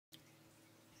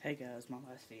Hey guys, my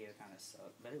last video kind of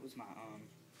sucked, but it was my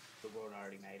the world I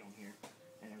already made on here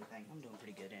and everything. I'm doing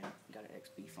pretty good in it. Got an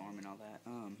XP farm and all that.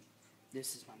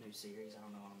 This is my new series. I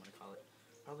don't know what I'm gonna call it.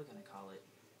 Probably gonna call it.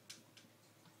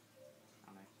 I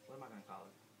don't know. What am I gonna call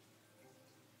it?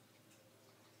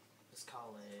 Let's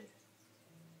call it.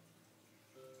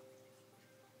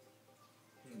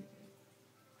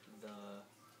 The.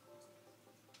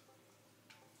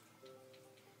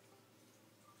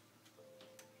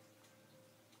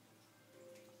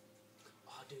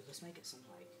 Oh, dude, let's make it some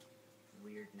like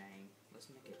weird name. Let's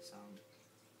make it some.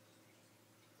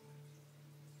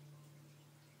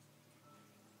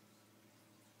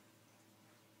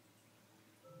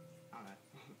 I don't know.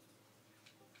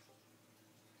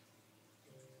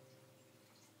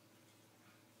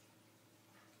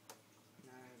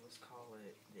 No, let's call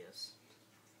it this.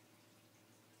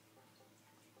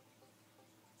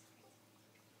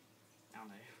 I don't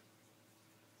know.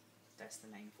 That's the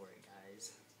name for it,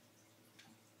 guys.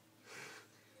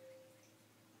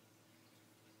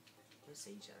 Let's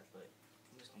see each other, but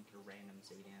I'm just gonna put a random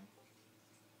seed in.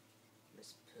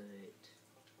 Let's put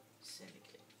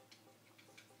Syndicate.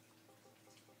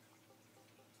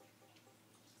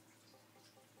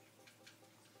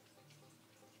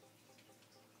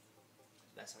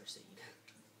 That's our seed.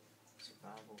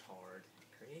 Survival hard.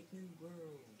 Create new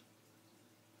world.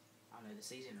 I don't know, the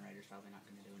seed generator's probably not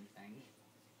gonna do anything.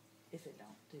 If it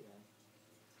don't, do that.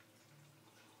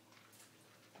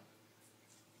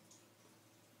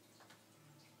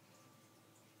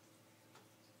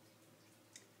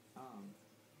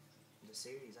 The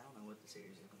series, I don't know what the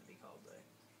series is gonna be called though.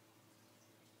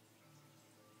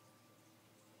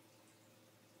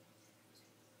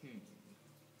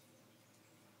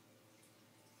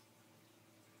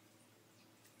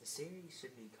 The series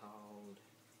should be called.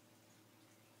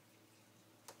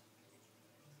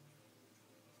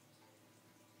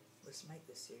 Let's make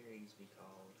the series be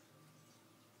called.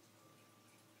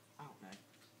 I don't know.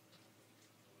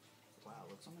 Wow,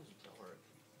 it looks almost dark.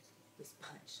 Let's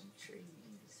punch some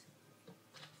trees.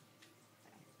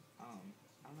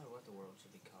 I don't know what the world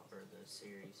should be called, or the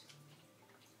series.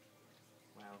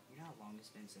 Wow, you know how long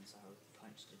it's been since I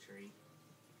punched a tree?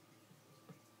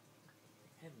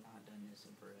 I have not done this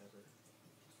in forever.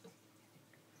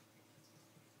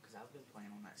 Because I've been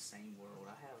playing on that same world.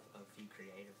 I have a few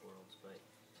creative worlds, but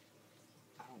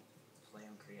I don't play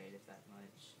on creative that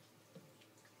much.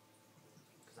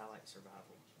 Because I like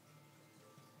survival.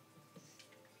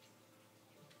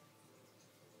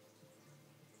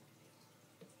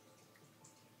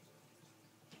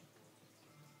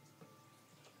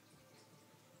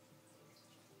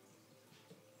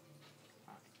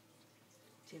 Alright.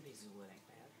 10 pieces of wood ain't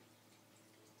bad.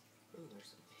 Ooh,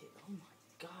 there's some pigs. Oh my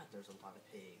god, there's a lot of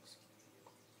pigs.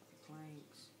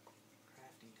 Planks,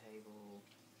 crafting table.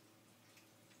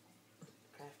 Put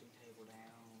the crafting table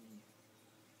down.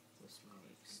 Let's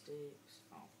make sticks.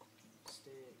 Oh,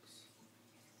 sticks.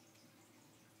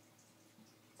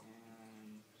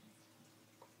 And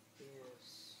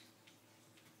this.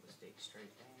 Let's dig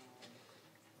straight down.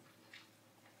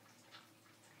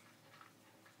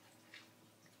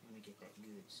 Let me get that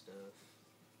good stuff.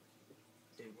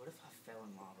 Dude, what if I fell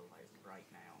in lava like right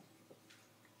now?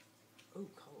 Ooh,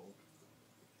 coal.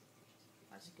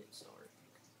 That's a good start.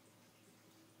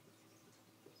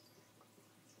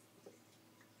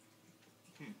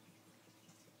 I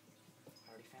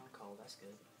already found coal, that's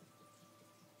good.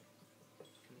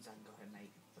 Means I can go ahead and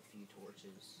make a few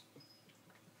torches.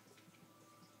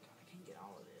 God, I can't get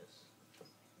all of this.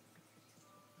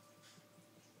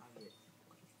 I'll get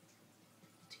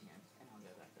 10, and I'll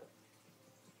go back up.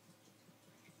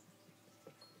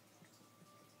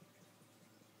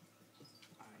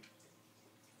 Alright.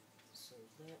 So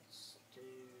let's do.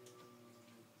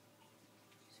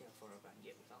 See how far up I can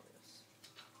get with all this.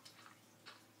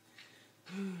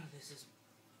 This is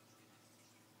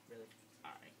really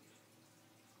alright.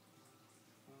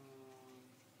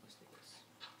 Let's do this.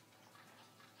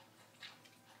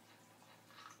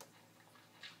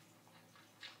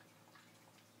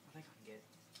 I think I can get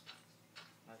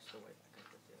most of the way back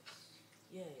up with this.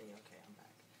 Yay, okay, I'm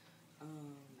back.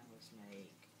 Now let's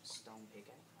make a stone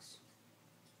pickaxe.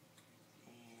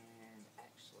 And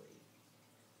actually,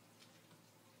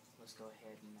 let's go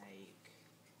ahead and make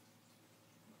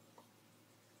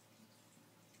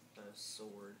a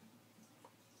sword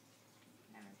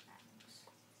and an axe.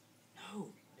 No,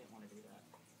 I didn't want to do that.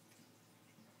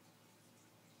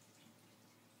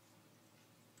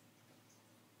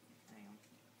 Hang on.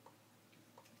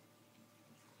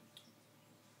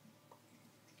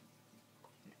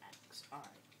 An axe. Alright.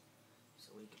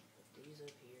 So we can put these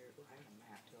up here. Oh, I had a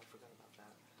map too. I forgot about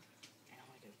that. And I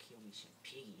want to go kill me some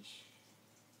piggies.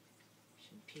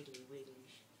 Some piddly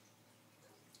wigglies.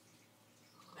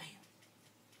 Bam!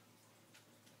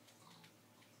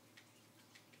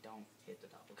 Don't hit the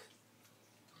dog.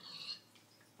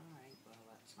 Alright, well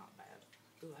that's not bad.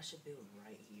 Ooh, I should build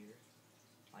right here.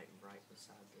 Like right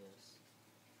beside this.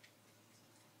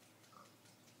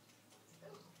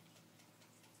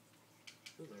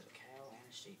 Ooh, there's a cow and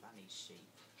a sheep. I need sheep.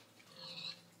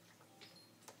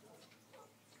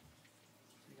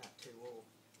 We got 2 wool.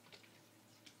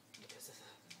 Because of the...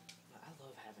 I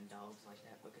love having dogs like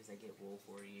that because they get wool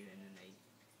for you and then they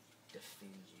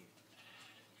defend you.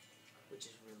 Which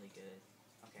is really good.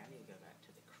 Okay, I need to go back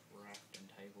to the crafting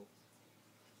table.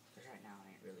 Because right now I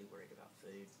ain't really worried about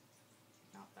food.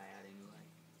 Not bad anyway.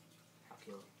 I'll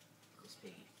kill this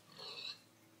piggy.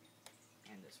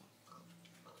 And this one.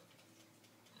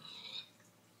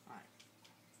 Alright.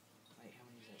 Wait, how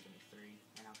many is that? Give me 3.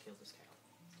 And I'll kill this cow.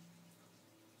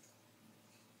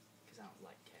 Because I don't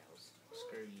like cows.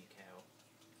 Screw you, cow.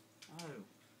 Oh.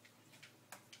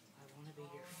 I want to be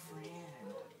your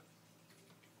friend.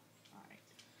 Alright.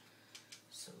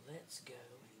 So let's go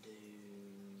and do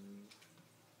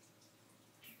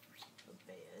a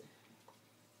bed.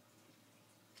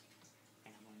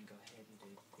 And I'm going to go ahead and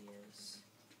do this.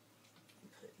 And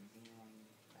put him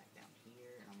back down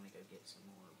here. And I'm going to go get some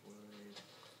more wood.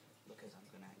 Because I'm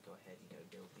going to go ahead and go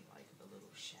build me like a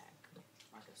little shack.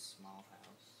 Like a small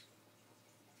house.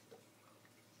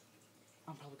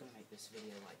 I'm probably going to make this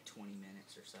video like 20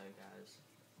 minutes or so, guys.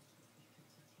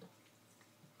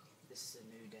 This is a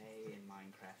new day in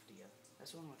Minecraftia.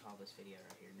 That's what I'm going to call this video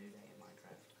right here. New day in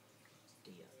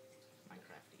Minecraftia.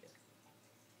 Minecraftia.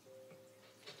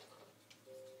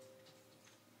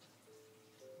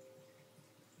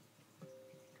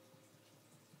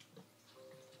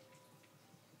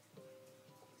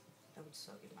 That would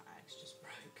suck if my axe just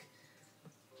broke.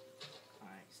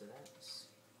 Alright, so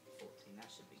that's 14. That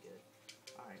should be good.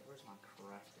 Alright, where's my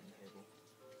crafting table?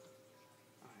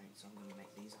 Alright, so I'm going to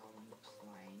make these all into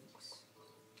planks.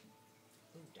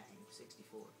 Ooh, dang,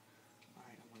 64.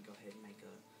 Alright, I'm going to go ahead and make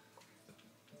a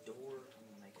door. I'm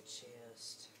going to make a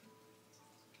chest.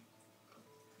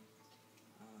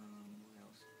 What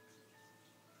else?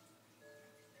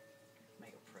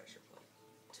 Make a pressure plate.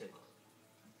 2.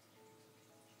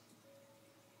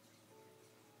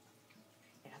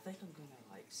 And I think I'm going to,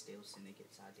 like, steal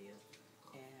Syndicate's idea.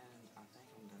 And I think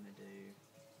I'm going to do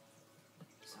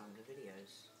some of the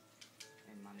videos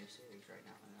in my new series right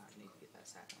now, and I need to get that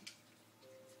sack on.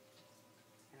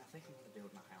 And I think I'm going to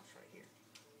build my house right here.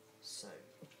 So,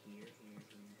 here.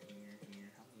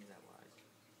 How many is that wide?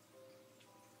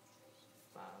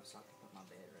 5, so I can put my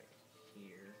bed right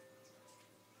here.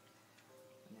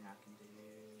 And then I can do...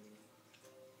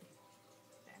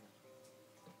 Damn it.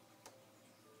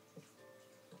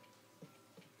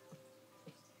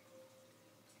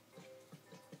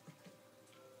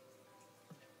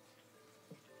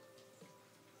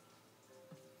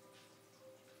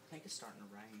 I think it's starting to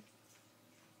rain.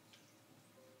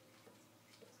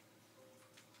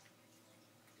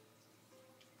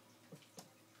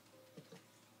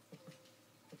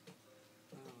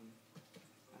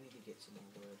 I need to get some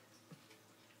more wood.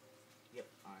 Yep,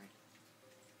 alright.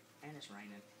 And it's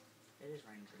raining. It is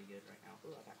raining pretty good right now.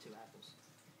 Ooh, I got 2 apples.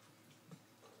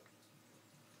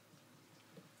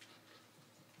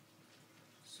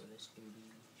 So let's do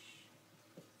these.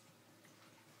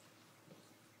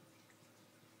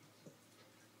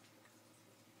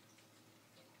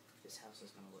 This house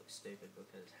is going to look stupid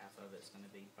because half of it's going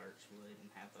to be birch wood and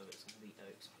half of it's going to be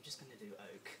oak, so I'm just going to do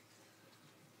oak.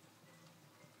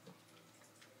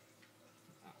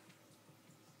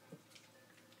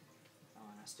 Oh,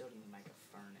 and I still need to make a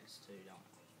furnace too, don't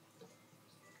I?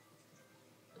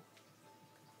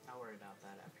 I'll worry about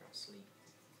that after I sleep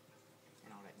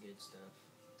and all that good stuff.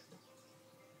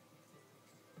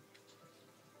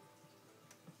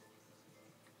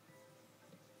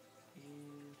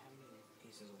 And how many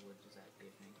pieces of wood does that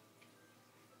give me?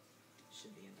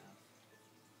 Should be enough.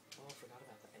 Oh, I forgot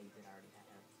about the 8 that I already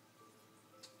had.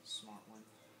 Smart one.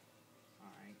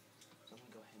 Alright, so I'm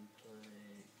going to go ahead and put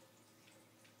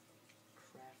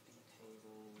crafting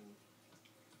table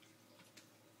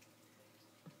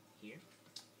here.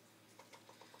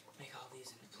 Make all these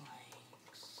into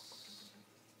planks.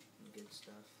 Good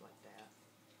stuff like that.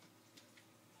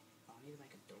 Oh, I need to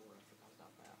make a door. I forgot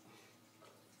about that.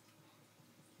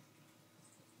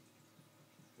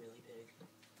 Really, pig?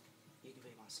 You can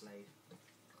be my slave.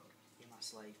 You're my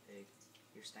slave, pig.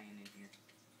 You're staying in here.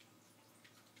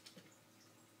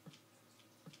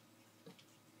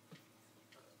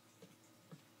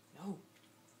 No!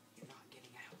 You're not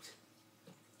getting out.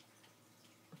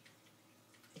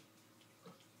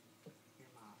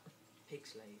 Pig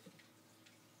slave.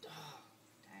 Oh,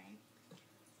 dang.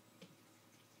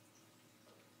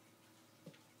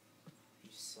 You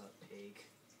suck, pig.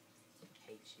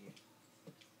 Hate you.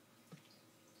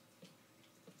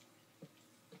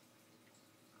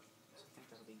 So I think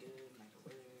that'll be good. Make a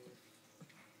roof.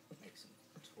 Make some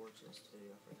torches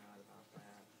too. I forgot about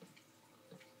that.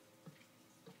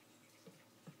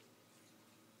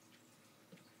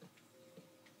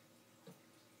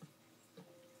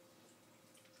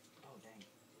 Oh, dang.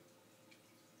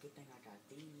 Good thing I got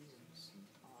these and some,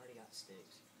 I already got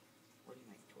sticks. Where do you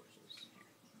make torches?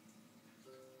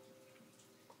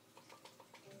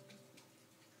 Here.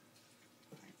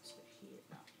 Alright, so here,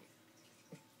 no, here.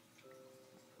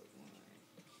 I'll put one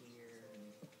here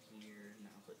and here, and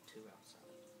I'll put two outside.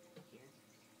 Here,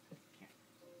 here.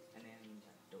 And then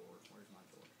that door, where's my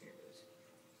door? Here it is.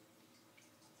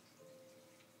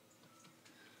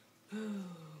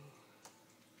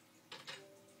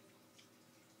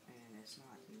 And it's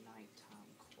not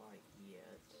nighttime quite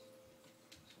yet.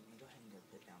 So I'm going to go ahead and go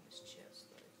put down this chest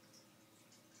though.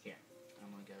 Here.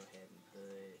 I'm going to go ahead and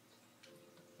put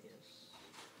this.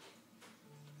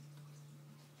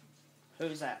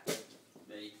 Who's that?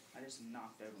 Me. I just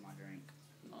knocked over my drink.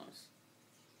 Nice.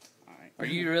 Alright. Are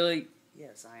you really?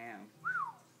 Yes, I am.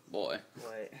 Boy.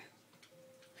 What?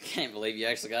 I can't believe you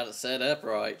actually got it set up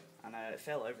right. I know, it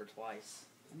fell over twice.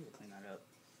 I need to clean that up.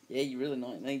 Yeah, you really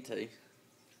don't need to.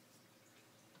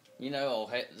 You know,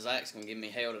 old Zach's going to give me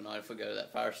hell tonight if we go to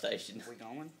that fire station. We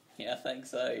going? Yeah, I think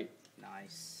so.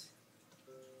 Nice.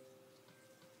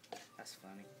 That's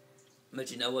funny.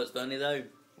 But you know what's funny, though?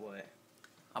 What?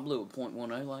 I blew a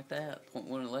 .10 like that,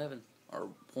 .111, or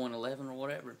 .11 or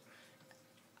whatever.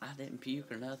 I didn't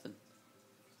puke or nothing.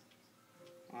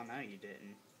 Oh, no, you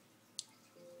didn't.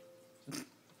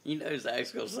 You know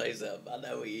Zach's going to say something. I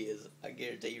know he is. I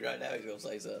guarantee you right now he's going to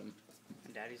say something.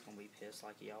 And Daddy's going to be pissed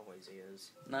like he always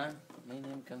is. No, me and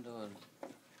him come to a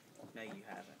No, you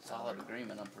haven't. solid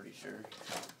agreement, I'm pretty sure.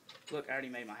 Look, I already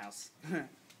made my house.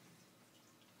 Kinda.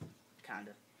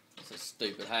 It's a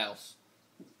stupid house.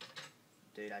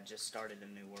 Dude, I just started a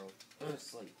new world. Go to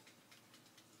sleep.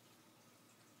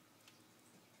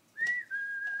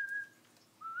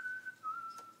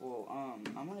 Well,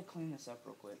 I'm gonna clean this up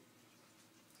real quick.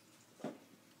 I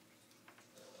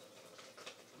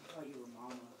thought you were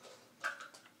Mama.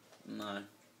 No.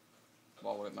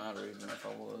 Why would it matter even if I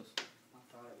was? I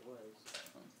thought it was.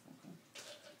 Oh, okay.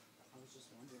 I was just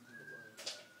wondering who it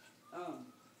was.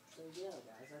 So yeah,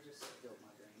 guys, I just spilled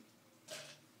my drink.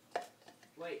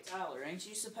 Wait, Tyler, ain't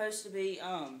you supposed to be, in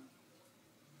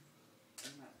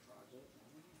that project?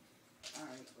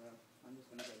 Alright, bro. I'm just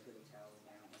gonna go put a towel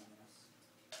down on this.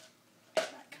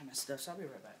 That kind of stuff, so I'll be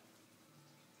right back.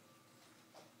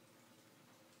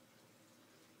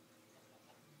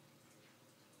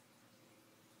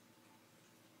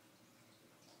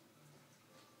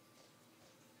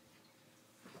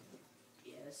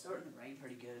 Yeah, it's starting to rain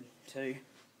pretty good, too.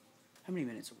 How many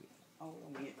minutes are we? Oh,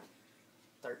 only at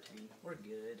 13. We're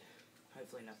good.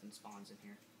 Hopefully nothing spawns in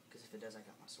here. Because if it does, I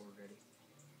got my sword ready.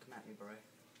 Come at me, bro.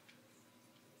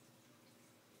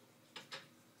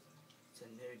 It's a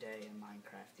new day in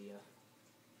Minecraftia.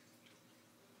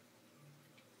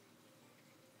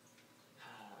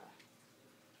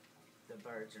 The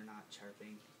birds are not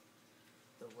chirping.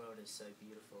 The world is so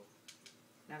beautiful.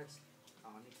 Now it's... Oh,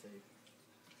 I need food.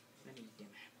 I need them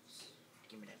apples.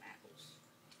 Give me them apples.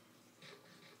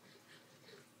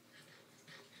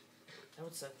 That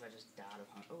would suck if I just died of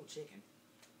hunger. Oh, chicken.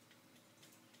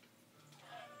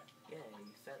 Yay,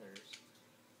 feathers.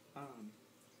 Come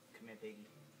here, piggy.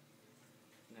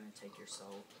 I'm gonna take your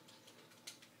soul.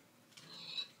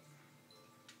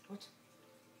 What?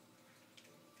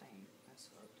 Dang, that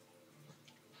sucked.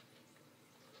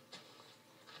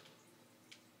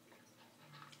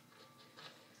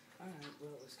 Alright,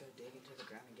 well, let's go dig into the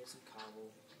ground and get some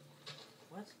cobble.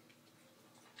 What?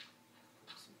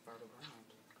 Some fertile ground.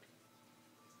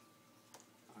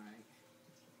 Alright.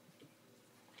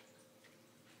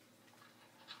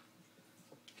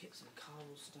 Get some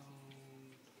cobblestone.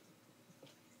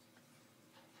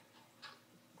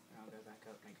 And I'll go back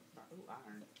up and make a fire. Ooh,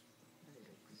 iron. That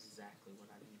is exactly what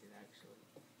I needed, actually.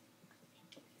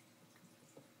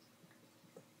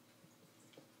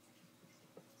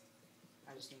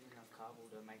 I just need enough cobble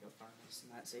to make a furnace,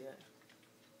 and that's it.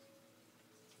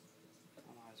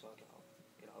 I might as well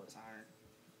get all this iron.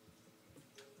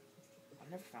 I've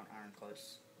never found iron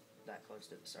that close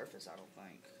to the surface, I don't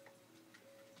think.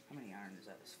 How many iron is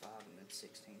that? It's 5 and then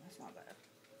 16. That's not bad.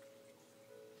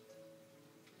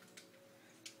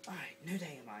 Alright, new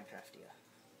day in Minecraftia.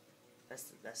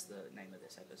 That's the name of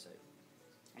this episode.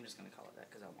 I'm just gonna call it that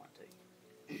because I want to.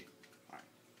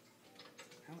 Alright.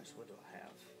 How much wood do I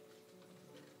have?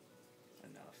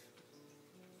 Enough.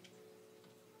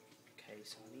 Okay,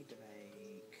 so I need to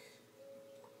make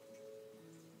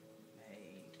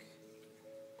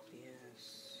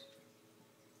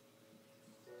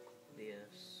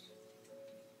this,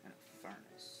 and a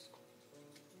furnace.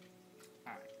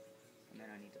 Alright, and then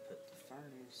I need to put the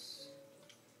furnace,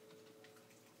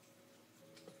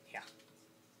 yeah,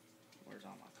 where's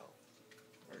all my coal,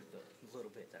 or the little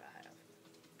bit that I have.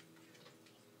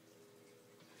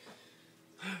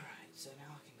 Alright, so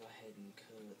now I can go ahead and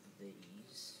cook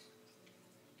these.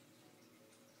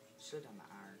 Should have done the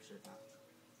iron, shouldn't I?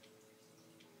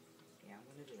 Yeah, I'm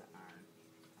gonna do the iron,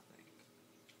 I think.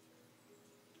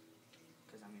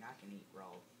 Because, I mean, I can eat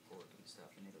raw pork and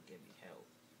stuff and it'll give me health.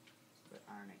 But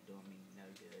iron ain't doing me no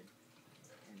good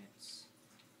in its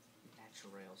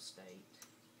natural state.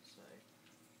 So,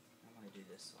 I'm gonna do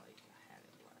this like I had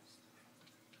it last.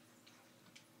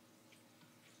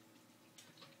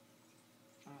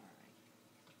 Alright.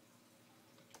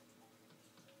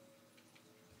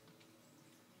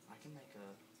 I can make a...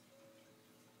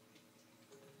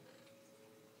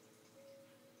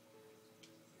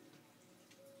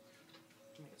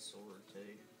 make a sword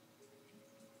too.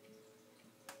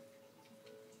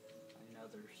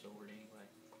 Another sword anyway,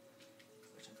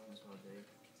 which I might as well do,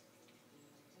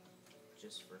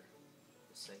 just for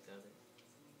the sake of it.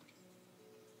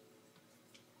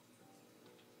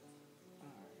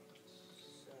 Alright,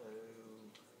 so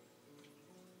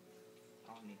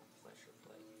I'll need pressure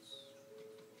plates.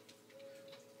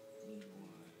 Need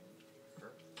one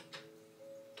her.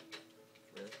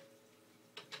 Really?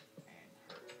 And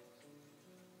her.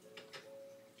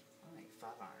 I'll make 5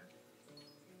 iron.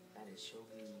 That is so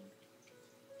good.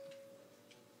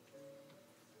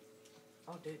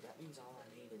 Oh dude, that means all I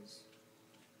need is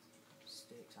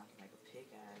sticks. I can make a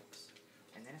pickaxe.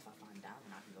 And then if I find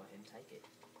diamond, I can go ahead and take it.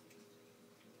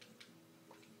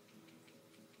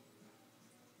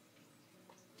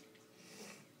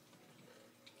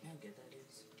 How good that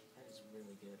is. That is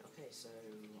really good. Okay, so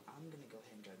I'm gonna go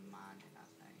ahead and go mining, I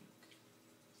think.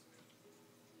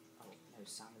 Oh, no,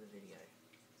 sign of the video.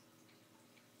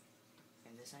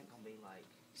 And this ain't gonna be like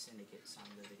Syndicate sign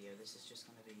of the video. This is just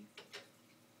gonna be...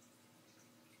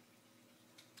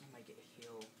 I'll make it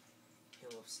hill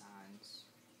of signs.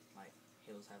 Like,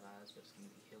 hills have eyes, but it's gonna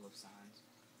be hill of signs.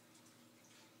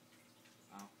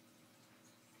 Oh.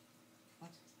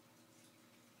 What?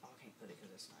 Oh, I can't put it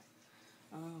because it's night.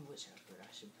 What should I put?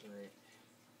 I should put...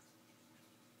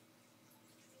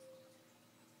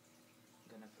 I'm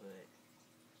gonna put...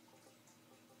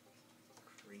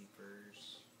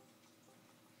 creepers.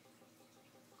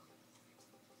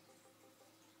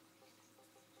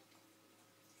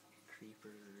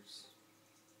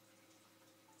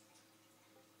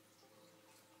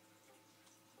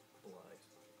 Blood.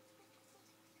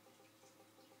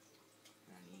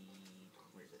 And I need...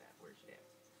 where's it at? Where's it at?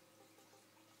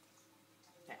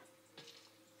 Yeah.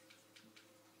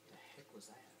 The heck was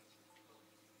that?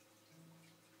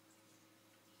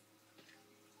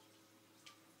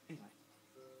 Anyway.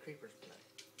 Creeper's blood.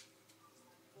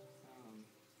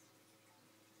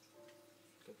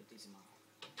 Go put these in my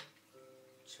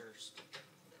chest.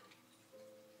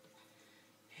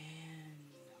 And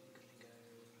I'm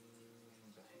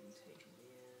gonna go ahead and take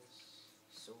this.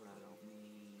 Sword I don't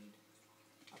need.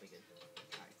 I'll be good.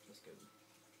 Alright, let's go.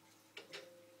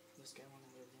 Let's go on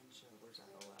the revenge. Where's that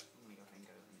hole at? I'm gonna go ahead and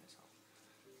go in this hole.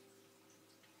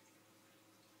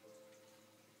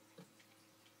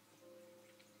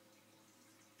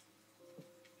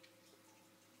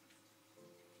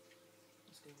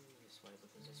 Let's go this way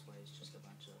because this way is just a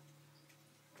bunch of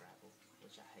gravel,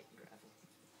 which I hate gravel.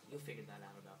 You'll figure that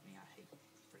out about me. I hate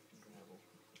freaking gravel.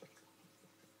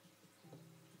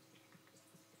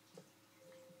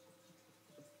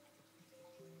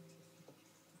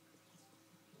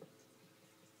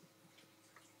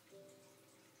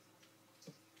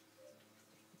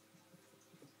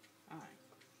 Alright.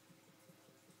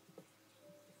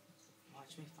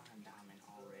 Watch me find diamond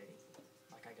already.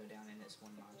 Like I go down in this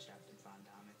one mine shaft and find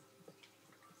diamond.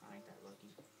 I ain't that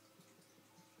lucky.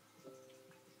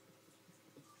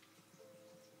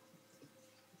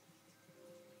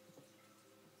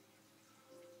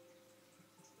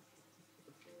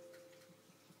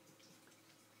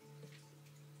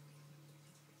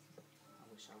 I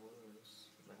wish I was,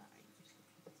 but I ain't.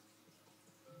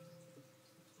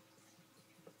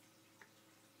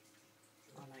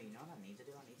 Oh no, you know what I need to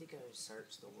do? I need to go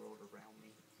search the world around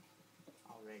me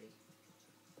already.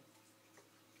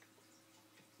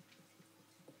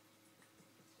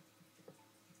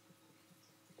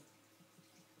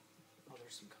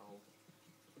 there's some coal.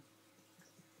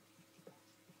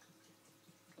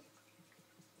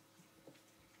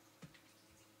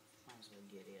 Might as well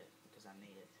get it, because I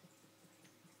need it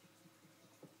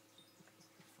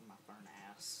for my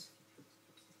furnace.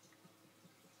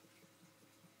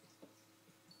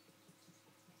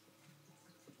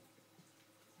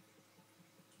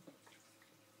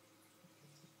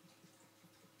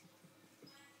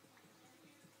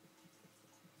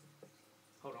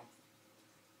 Hold on.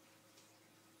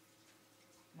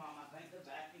 Mom, I think the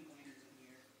vacuum cleaner's in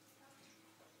here.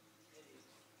 It is.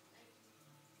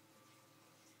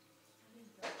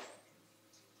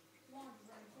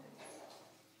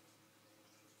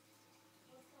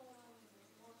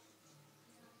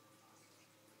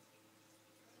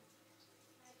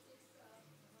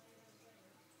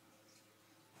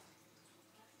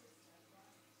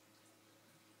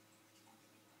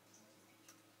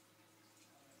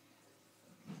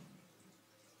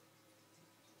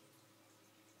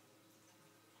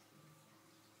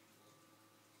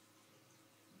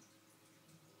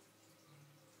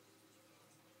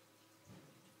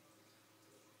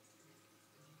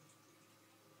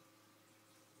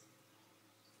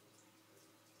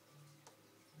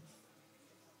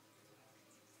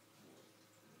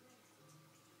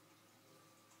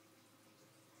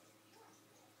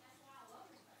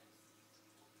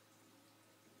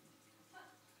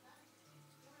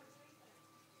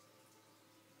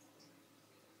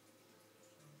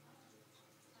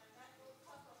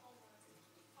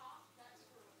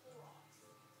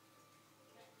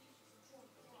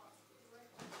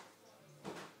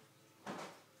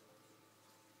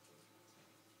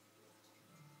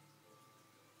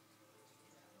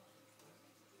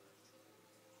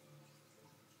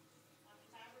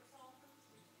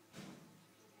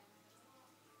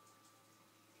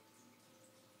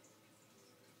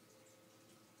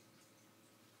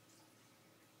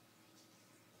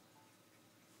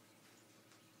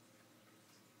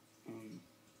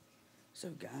 So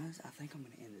guys, I think I'm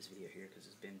going to end this video here because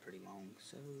it's been pretty long.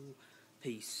 So,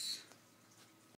 peace.